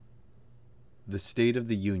The State of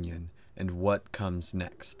the Union and What Comes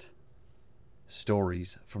Next.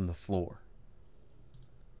 Stories from the Floor.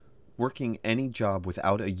 Working any job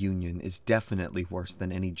without a union is definitely worse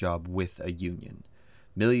than any job with a union.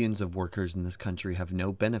 Millions of workers in this country have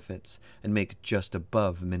no benefits and make just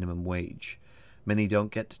above minimum wage. Many don't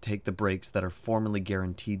get to take the breaks that are formally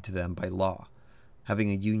guaranteed to them by law.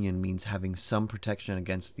 Having a union means having some protection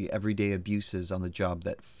against the everyday abuses on the job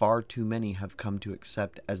that far too many have come to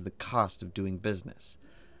accept as the cost of doing business.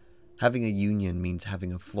 Having a union means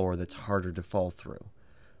having a floor that's harder to fall through.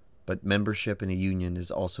 But membership in a union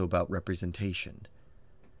is also about representation.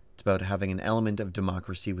 It's about having an element of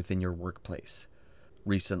democracy within your workplace.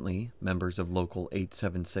 Recently, members of Local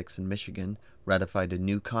 876 in Michigan ratified a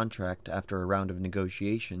new contract after a round of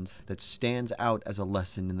negotiations that stands out as a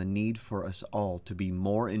lesson in the need for us all to be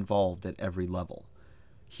more involved at every level.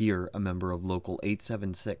 Here, a member of Local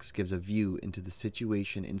 876 gives a view into the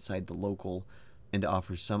situation inside the local and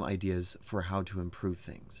offers some ideas for how to improve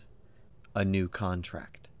things. A new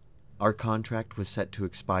contract. Our contract was set to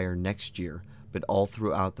expire next year, but all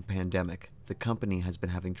throughout the pandemic, the company has been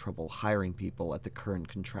having trouble hiring people at the current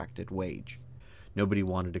contracted wage. Nobody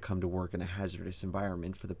wanted to come to work in a hazardous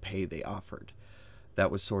environment for the pay they offered.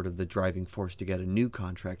 That was sort of the driving force to get a new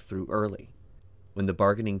contract through early. When the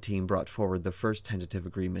bargaining team brought forward the first tentative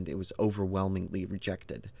agreement, it was overwhelmingly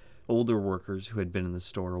rejected. Older workers who had been in the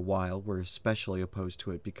store a while were especially opposed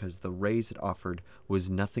to it because the raise it offered was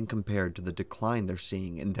nothing compared to the decline they're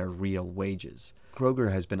seeing in their real wages.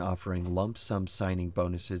 Kroger has been offering lump sum signing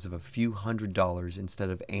bonuses of a few $100s instead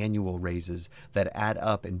of annual raises that add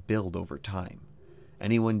up and build over time.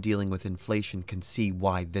 Anyone dealing with inflation can see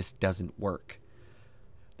why this doesn't work.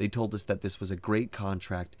 They told us that this was a great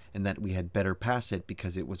contract and that we had better pass it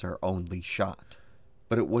because it was our only shot.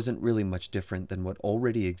 But it wasn't really much different than what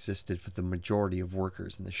already existed for the majority of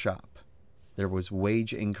workers in the shop. There was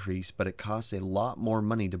wage increase, but it costs a lot more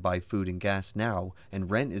money to buy food and gas now,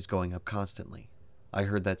 and rent is going up constantly. I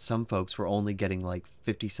heard that some folks were only getting like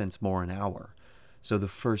 50 cents more an hour, so the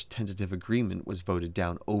first tentative agreement was voted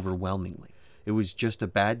down overwhelmingly. It was just a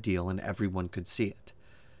bad deal and everyone could see it.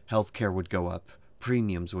 Healthcare would go up,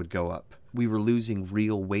 premiums would go up. We were losing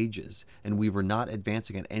real wages, and we were not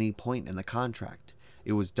advancing at any point in the contract.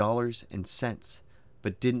 It was dollars and cents,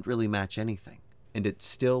 but didn't really match anything. And it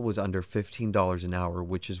still was under $15 an hour,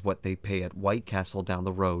 which is what they pay at White Castle down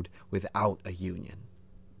the road without a union.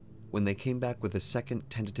 When they came back with a second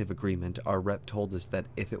tentative agreement, our rep told us that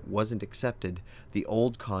if it wasn't accepted, the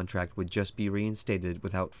old contract would just be reinstated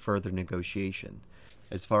without further negotiation.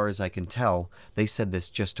 As far as I can tell, they said this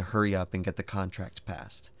just to hurry up and get the contract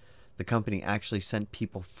passed. The company actually sent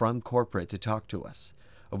people from corporate to talk to us.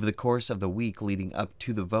 Over the course of the week leading up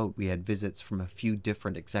to the vote, we had visits from a few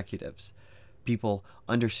different executives. People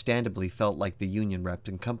understandably felt like the union reps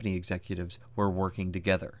and company executives were working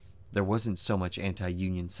together. There wasn't so much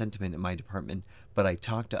anti-union sentiment in my department, but I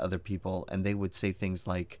talked to other people and they would say things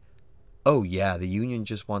like, "Oh yeah, the union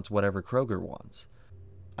just wants whatever Kroger wants."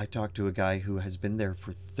 I talked to a guy who has been there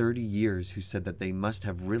for 30 years who said that they must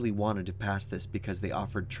have really wanted to pass this because they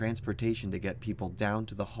offered transportation to get people down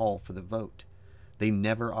to the hall for the vote. They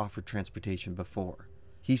never offered transportation before.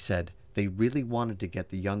 He said they really wanted to get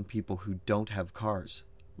the young people who don't have cars,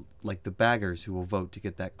 like the baggers who will vote to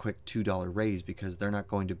get that quick $2 raise because they're not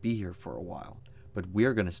going to be here for a while, but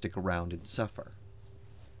we're going to stick around and suffer.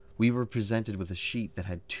 We were presented with a sheet that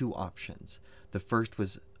had two options. The first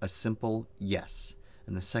was a simple yes,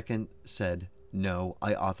 and the second said, "No,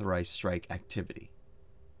 I authorize strike activity."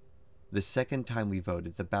 The second time we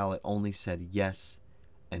voted, the ballot only said yes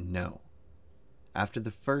and no. After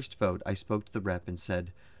the first vote, I spoke to the rep and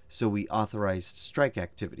said, "So we authorized strike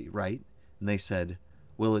activity, right?" And they said,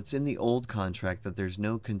 "Well, it's in the old contract that there's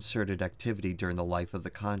no concerted activity during the life of the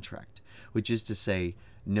contract," which is to say,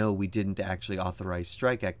 no, we didn't actually authorize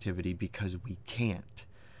strike activity because we can't.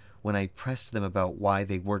 When I pressed them about why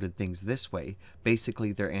they worded things this way,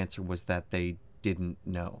 basically their answer was that they didn't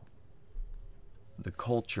know. The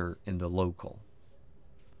culture in the local.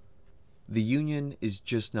 The union is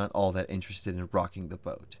just not all that interested in rocking the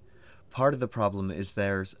boat. Part of the problem is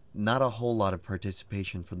there's not a whole lot of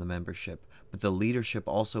participation from the membership, but the leadership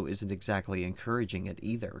also isn't exactly encouraging it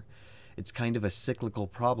either. It's kind of a cyclical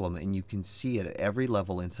problem, and you can see it at every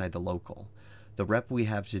level inside the local. The rep we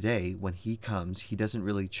have today, when he comes, he doesn't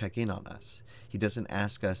really check in on us. He doesn't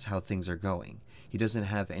ask us how things are going. He doesn't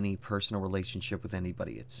have any personal relationship with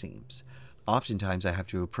anybody, it seems. Oftentimes I have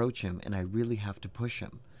to approach him, and I really have to push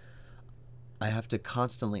him. I have to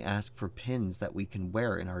constantly ask for pins that we can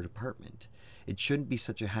wear in our department. It shouldn't be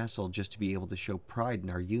such a hassle just to be able to show pride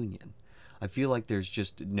in our union. I feel like there's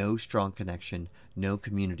just no strong connection, no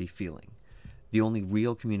community feeling. The only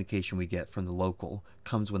real communication we get from the local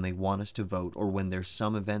comes when they want us to vote or when there's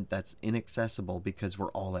some event that's inaccessible because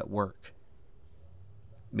we're all at work.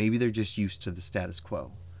 Maybe they're just used to the status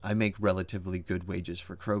quo. I make relatively good wages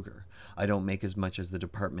for Kroger. I don't make as much as the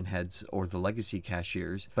department heads or the legacy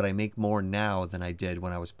cashiers, but I make more now than I did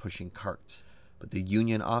when I was pushing carts. But the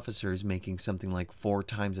union officer is making something like 4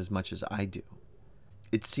 times as much as I do.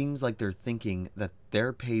 It seems like they're thinking that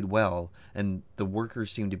they're paid well and the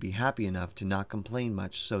workers seem to be happy enough to not complain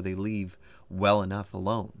much, so they leave well enough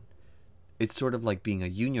alone. It's sort of like being a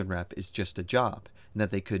union rep is just a job, and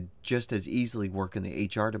that they could just as easily work in the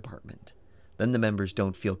HR department. Then the members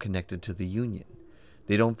don't feel connected to the union.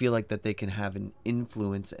 They don't feel like that they can have an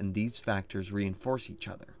influence, and these factors reinforce each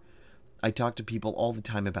other. I talk to people all the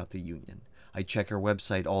time about the union. I check our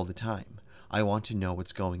website all the time. I want to know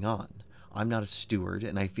what's going on. I'm not a steward,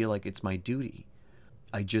 and I feel like it's my duty.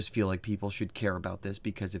 I just feel like people should care about this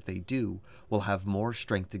because if they do, we'll have more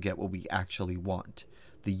strength to get what we actually want.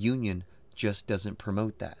 The union just doesn't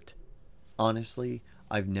promote that. Honestly,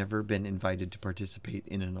 I've never been invited to participate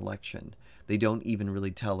in an election. They don't even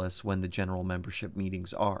really tell us when the general membership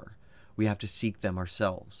meetings are. We have to seek them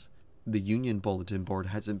ourselves. The union bulletin board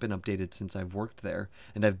hasn't been updated since I've worked there,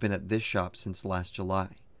 and I've been at this shop since last July.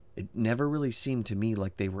 It never really seemed to me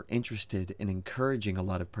like they were interested in encouraging a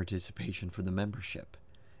lot of participation for the membership.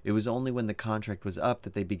 It was only when the contract was up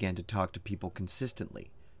that they began to talk to people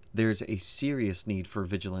consistently. There's a serious need for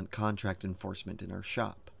vigilant contract enforcement in our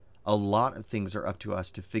shop. A lot of things are up to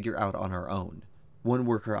us to figure out on our own. One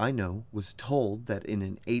worker I know was told that in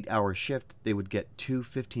an 8-hour shift they would get 2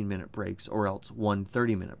 15-minute breaks or else 1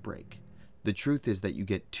 30-minute break. The truth is that you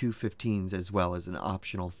get 2 15s as well as an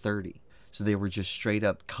optional 30. So they were just straight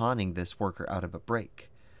up conning this worker out of a break.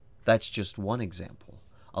 That's just one example.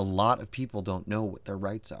 A lot of people don't know what their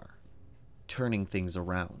rights are. Turning things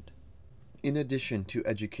around. In addition to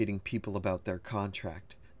educating people about their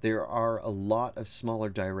contract, there are a lot of smaller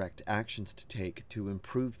direct actions to take to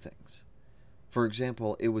improve things. For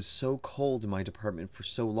example, it was so cold in my department for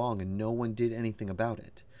so long and no one did anything about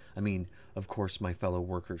it. I mean, of course my fellow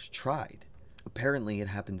workers tried. Apparently it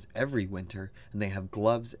happens every winter, and they have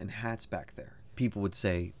gloves and hats back there. People would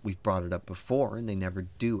say, we've brought it up before, and they never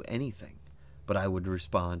do anything. But I would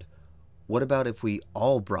respond, what about if we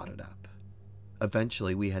all brought it up?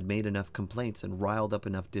 Eventually, we had made enough complaints and riled up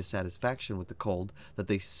enough dissatisfaction with the cold that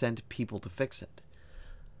they sent people to fix it.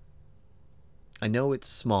 I know it's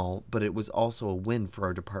small, but it was also a win for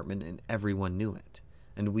our department, and everyone knew it.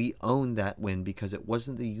 And we owned that win because it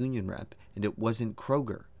wasn't the union rep, and it wasn't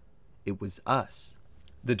Kroger. It was us.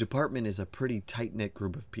 The department is a pretty tight-knit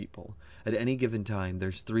group of people. At any given time,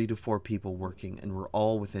 there's 3 to 4 people working, and we're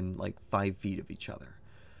all within like 5 feet of each other.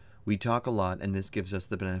 We talk a lot, and this gives us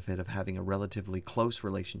the benefit of having a relatively close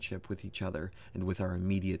relationship with each other and with our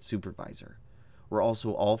immediate supervisor. We're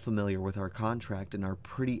also all familiar with our contract and are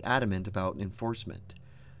pretty adamant about enforcement.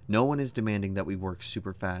 No one is demanding that we work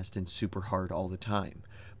super fast and super hard all the time,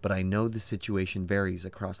 but I know the situation varies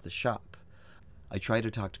across the shop. I try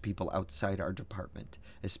to talk to people outside our department,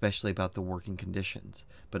 especially about the working conditions,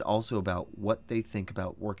 but also about what they think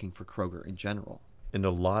about working for Kroger in general. And a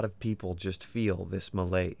lot of people just feel this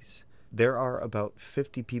malaise. There are about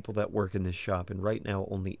 50 people that work in this shop, and right now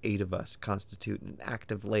only 8 of us constitute an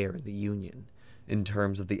active layer in the union. In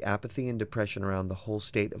terms of the apathy and depression around the whole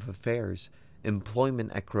state of affairs,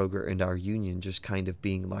 employment at Kroger and our union just kind of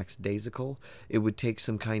being lackadaisical, it would take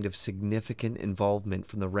some kind of significant involvement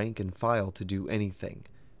from the rank and file to do anything.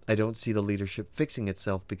 I don't see the leadership fixing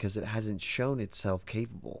itself because it hasn't shown itself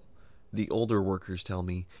capable. The older workers tell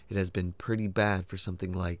me it has been pretty bad for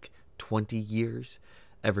something like 20 years,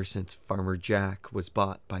 ever since Farmer Jack was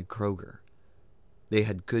bought by Kroger. They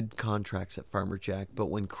had good contracts at Farmer Jack, but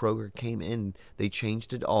when Kroger came in, they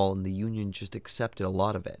changed it all and the union just accepted a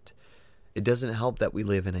lot of it. It doesn't help that we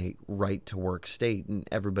live in a right-to-work state, and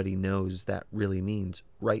everybody knows that really means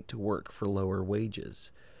right to work for lower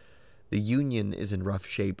wages. The union is in rough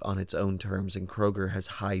shape on its own terms, and Kroger has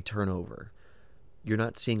high turnover. You're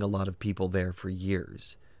not seeing a lot of people there for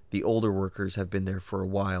years. The older workers have been there for a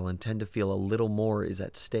while and tend to feel a little more is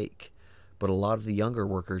at stake. But a lot of the younger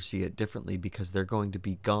workers see it differently because they're going to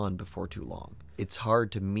be gone before too long. It's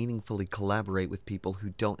hard to meaningfully collaborate with people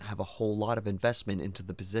who don't have a whole lot of investment into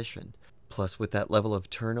the position. Plus, with that level of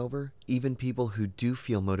turnover, even people who do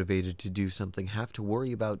feel motivated to do something have to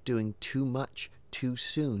worry about doing too much too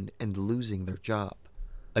soon and losing their job.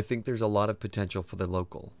 I think there's a lot of potential for the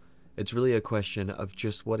local. It's really a question of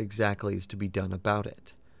just what exactly is to be done about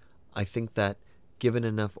it. I think that, given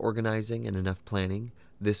enough organizing and enough planning,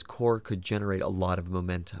 this core could generate a lot of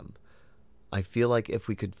momentum. I feel like if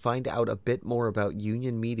we could find out a bit more about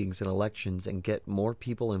union meetings and elections and get more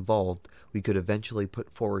people involved, we could eventually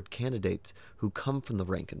put forward candidates who come from the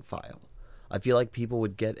rank and file. I feel like people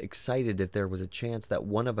would get excited if there was a chance that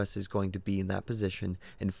one of us is going to be in that position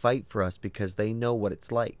and fight for us because they know what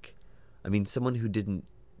it's like. I mean, someone who didn't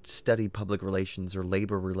study public relations or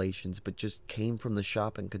labor relations but just came from the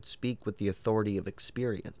shop and could speak with the authority of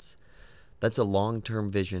experience. That's a long-term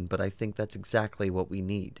vision, but I think that's exactly what we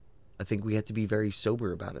need. I think we have to be very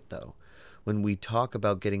sober about it, though. When we talk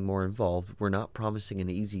about getting more involved, we're not promising an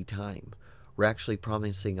easy time. We're actually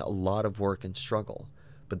promising a lot of work and struggle,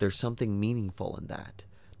 but there's something meaningful in that.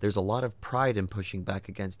 There's a lot of pride in pushing back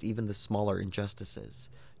against even the smaller injustices.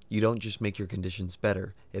 You don't just make your conditions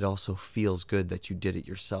better, it also feels good that you did it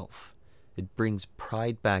yourself. It brings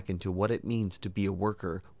pride back into what it means to be a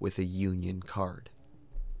worker with a union card.